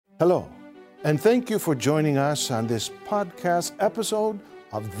Hello, and thank you for joining us on this podcast episode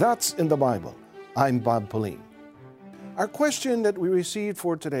of That's in the Bible. I'm Bob Pauline. Our question that we received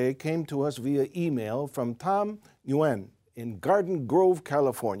for today came to us via email from Tom Nguyen in Garden Grove,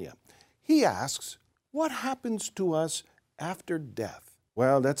 California. He asks, what happens to us after death?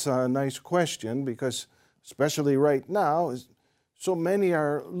 Well, that's a nice question because especially right now, so many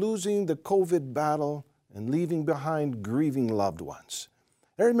are losing the COVID battle and leaving behind grieving loved ones.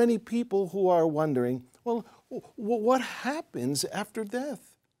 There are many people who are wondering, well, what happens after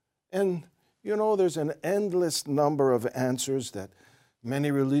death? And, there's an endless number of answers that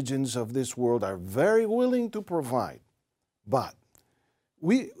many religions of this world are very willing to provide. But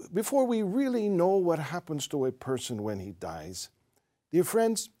before we really know what happens to a person when he dies, dear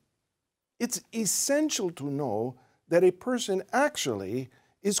friends, it's essential to know that a person actually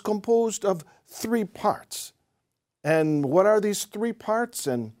is composed of three parts. And what are these three parts,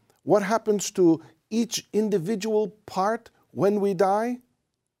 and what happens to each individual part when we die?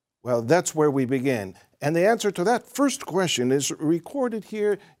 Well, that's where we begin. And the answer to that first question is recorded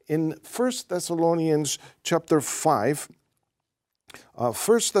here in 1 Thessalonians chapter 5, 1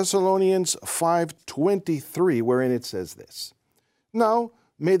 Thessalonians 5:23, wherein it says this, "Now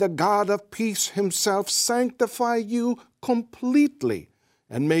may the God of peace himself sanctify you completely,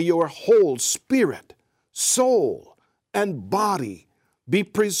 and may your whole spirit, soul, and body be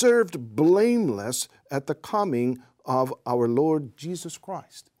preserved blameless at the coming of our Lord Jesus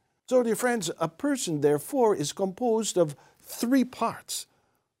Christ." So, dear friends, a person, therefore, is composed of three parts,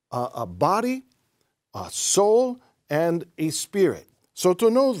 a body, a soul, and a spirit. So to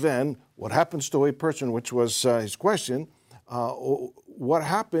know then what happens to a person, which was his question, what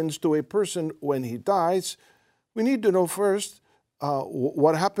happens to a person when he dies, we need to know first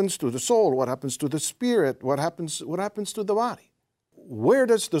what happens to the soul, what happens to the spirit, what happens to the body. Where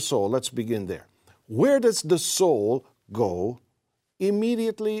does the soul, let's begin there. Where does the soul go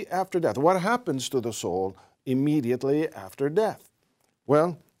immediately after death? What happens to the soul immediately after death?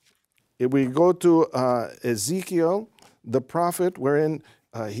 Well, if we go to Ezekiel, the prophet, wherein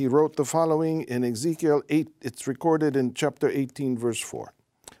he wrote the following in Ezekiel 8, it's recorded in chapter 18, verse 4.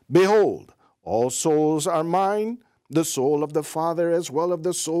 "Behold, all souls are mine. The soul of the Father as well as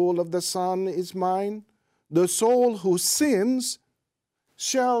the soul of the Son is mine. The soul who sins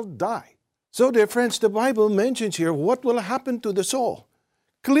shall die." So, dear friends, the Bible mentions here what will happen to the soul.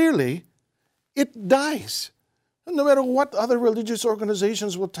 Clearly, it dies. And no matter what other religious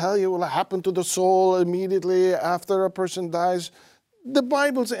organizations will tell you will happen to the soul immediately after a person dies, the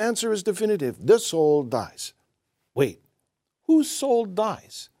Bible's answer is definitive. The soul dies. Wait, whose soul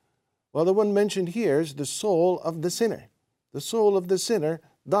dies? Well, the one mentioned here is the soul of the sinner. The soul of the sinner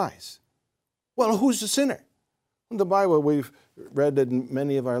dies. Well, who's the sinner? In the Bible, we've read in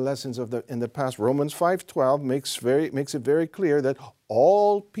many of our lessons in the past, Romans 5:12 makes it very clear that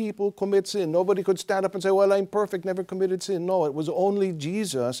all people commit sin. Nobody could stand up and say, well, I'm perfect, never committed sin. No, it was only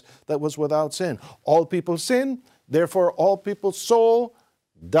Jesus that was without sin. All people sin, therefore all people's soul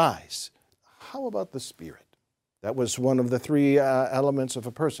dies. How about the spirit? That was one of the three elements of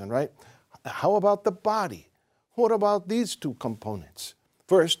a person, right? How about the body? What about these two components?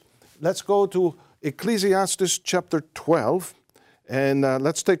 First, let's go to Ecclesiastes chapter 12, and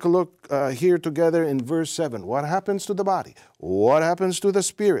let's take a look here together in verse 7. What happens to the body? What happens to the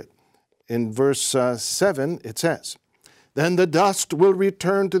spirit? In verse 7, it says, "Then the dust will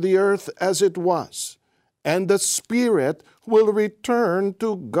return to the earth as it was, and the spirit will return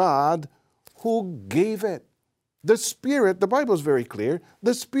to God who gave it." The spirit, the Bible is very clear,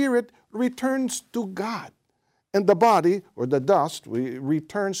 the spirit returns to God. And the body, or the dust,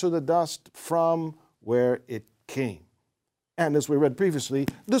 returns to the dust from where it came. And as we read previously,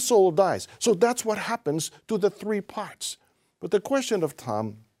 the soul dies. So that's what happens to the three parts. But the question of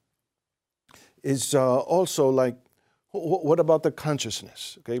Tom is also like, what about the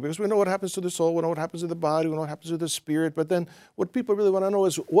consciousness? Okay, because we know what happens to the soul, we know what happens to the body, we know what happens to the spirit, but then what people really want to know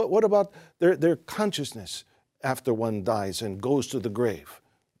is, what about their consciousness after one dies and goes to the grave?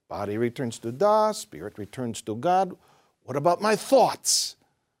 Body returns to dust, spirit returns to God. What about my thoughts?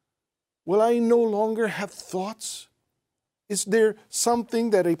 Will I no longer have thoughts? Is there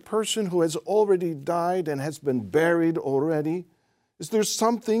something that a person who has already died and has been buried already, is there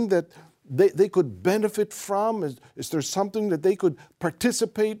something that they could benefit from? Is there something that they could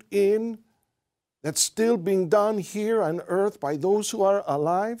participate in that's still being done here on earth by those who are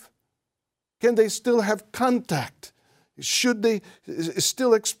alive? Can they still have contact? Should they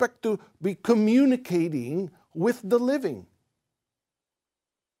still expect to be communicating with the living?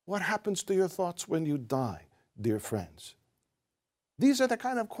 What happens to your thoughts when you die, dear friends? These are the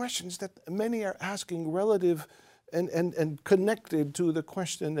kind of questions that many are asking relative and connected to the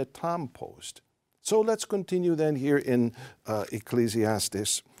question that Tom posed. So let's continue then here in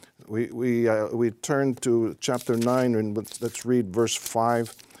Ecclesiastes. We turn to chapter 9 and let's read verse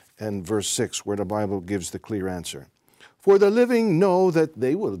 5 and verse 6 where the Bible gives the clear answer. For the living know that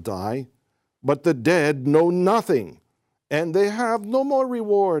they will die, but the dead know nothing, and they have no more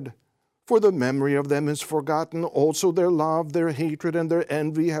reward. For the memory of them is forgotten, also their love, their hatred, and their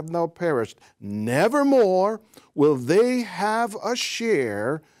envy have now perished. Nevermore will they have a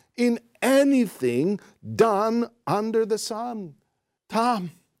share in anything done under the sun.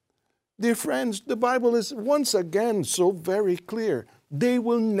 Tom, dear friends, the Bible is once again so very clear. They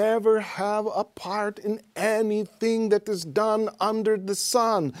will never have a part in anything that is done under the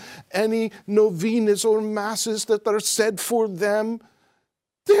sun. Any novenas or masses that are said for them,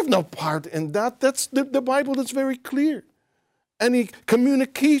 they have no part in that. That's the Bible is very clear. Any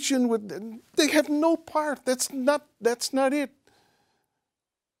communication with them, they have no part. That's not it.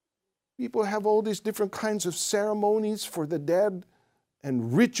 People have all these different kinds of ceremonies for the dead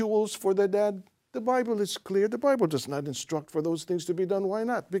and rituals for the dead. The Bible is clear. The Bible does not instruct for those things to be done. Why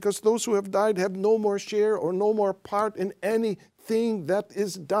not? Because those who have died have no more share or no more part in anything that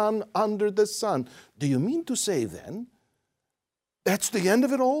is done under the sun. Do you mean to say then, that's the end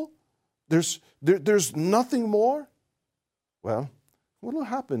of it all? There's nothing more? Well, what will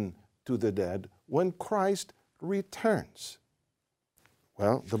happen to the dead when Christ returns?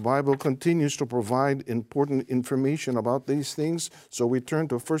 Well, the Bible continues to provide important information about these things. So we turn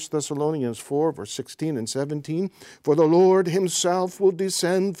to 1 Thessalonians 4, verse 16 and 17. For the Lord himself will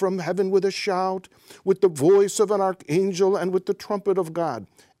descend from heaven with a shout, with the voice of an archangel, and with the trumpet of God.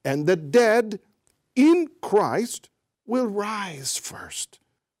 And the dead in Christ will rise first.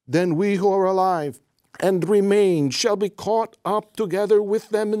 Then we who are alive and remain shall be caught up together with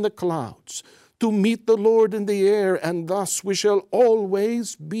them in the clouds, to meet the Lord in the air, and thus we shall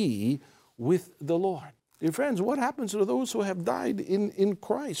always be with the Lord. Dear friends, what happens to those who have died in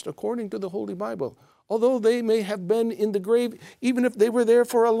Christ according to the Holy Bible? Although they may have been in the grave, even if they were there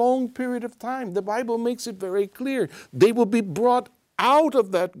for a long period of time, the Bible makes it very clear. They will be brought out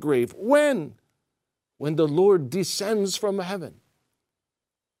of that grave. When? When the Lord descends from heaven.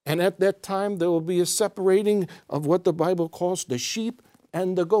 And at that time there will be a separating of what the Bible calls the sheep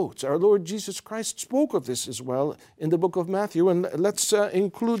and the goats. Our Lord Jesus Christ spoke of this as well in the book of Matthew, and let's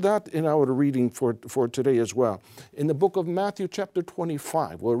include that in our reading for today as well. In the book of Matthew chapter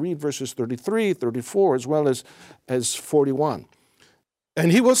 25, we'll read verses 33, 34, as well as 41.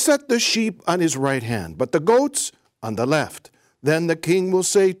 And he will set the sheep on his right hand, but the goats on the left. Then the king will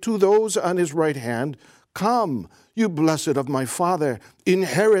say to those on his right hand, Come, you blessed of my Father,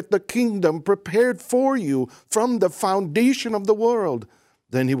 inherit the kingdom prepared for you from the foundation of the world.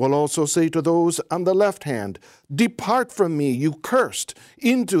 Then he will also say to those on the left hand, Depart from me, you cursed,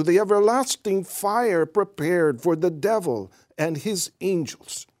 into the everlasting fire prepared for the devil and his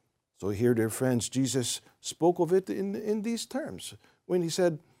angels. So here, dear friends, Jesus spoke of it in these terms, when he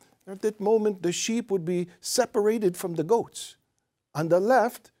said, at that moment the sheep would be separated from the goats. On the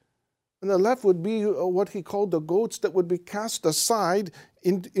left would be what he called the goats that would be cast aside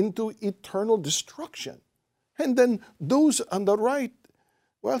into eternal destruction. And then those on the right,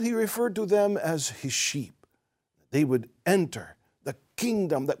 well, he referred to them as his sheep. They would enter the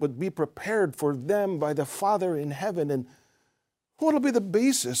kingdom that would be prepared for them by the Father in heaven. And what will be the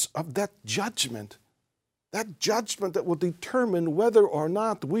basis of that judgment? That judgment that will determine whether or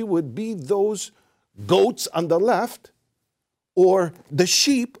not we would be those goats on the left or the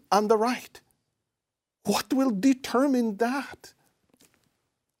sheep on the right. What will determine that?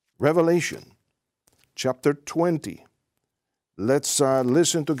 Revelation chapter 20. Let's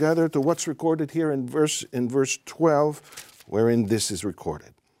listen together to what's recorded here in verse 12, wherein this is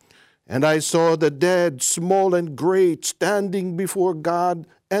recorded. And I saw the dead, small and great, standing before God,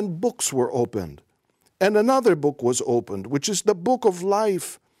 and books were opened. And another book was opened, which is the book of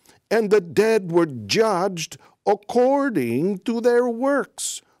life. And the dead were judged according to their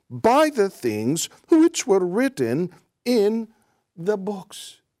works by the things which were written in the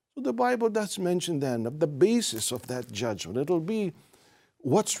books. So the Bible does mention then of the basis of that judgment. It'll be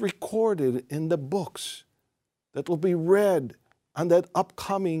what's recorded in the books that will be read on that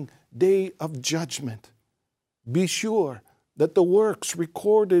upcoming day of judgment. Be sure that the works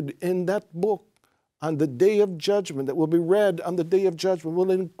recorded in that book on the day of judgment, that will be read on the day of judgment,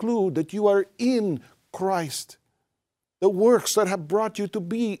 will include that you are in Christ. The works that have brought you to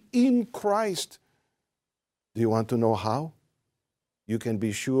be in Christ. Do you want to know how? you can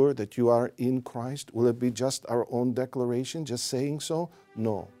be sure that you are in Christ? Will it be just our own declaration, just saying so?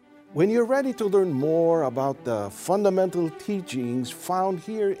 No. When you're ready to learn more about the fundamental teachings found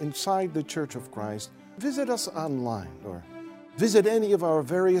here inside the Church of Christ, visit us online or visit any of our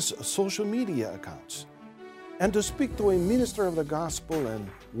various social media accounts. And to speak to a minister of the gospel and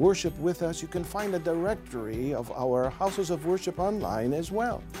worship with us, you can find a directory of our houses of worship online as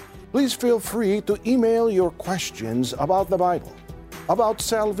well. Please feel free to email your questions about the Bible, about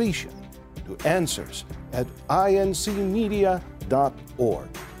salvation, to answers@incmedia.org.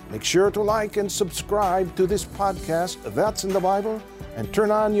 Make sure to like and subscribe to this podcast, That's in the Bible, and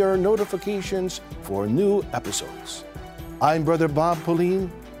turn on your notifications for new episodes. I'm Brother Bob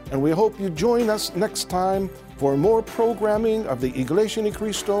Pauline, and we hope you join us next time for more programming of the Iglesia Ni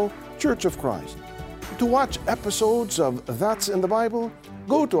Cristo Church of Christ. To watch episodes of That's in the Bible,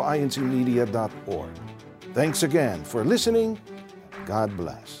 go to incmedia.org. Thanks again for listening. God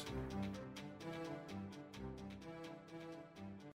bless.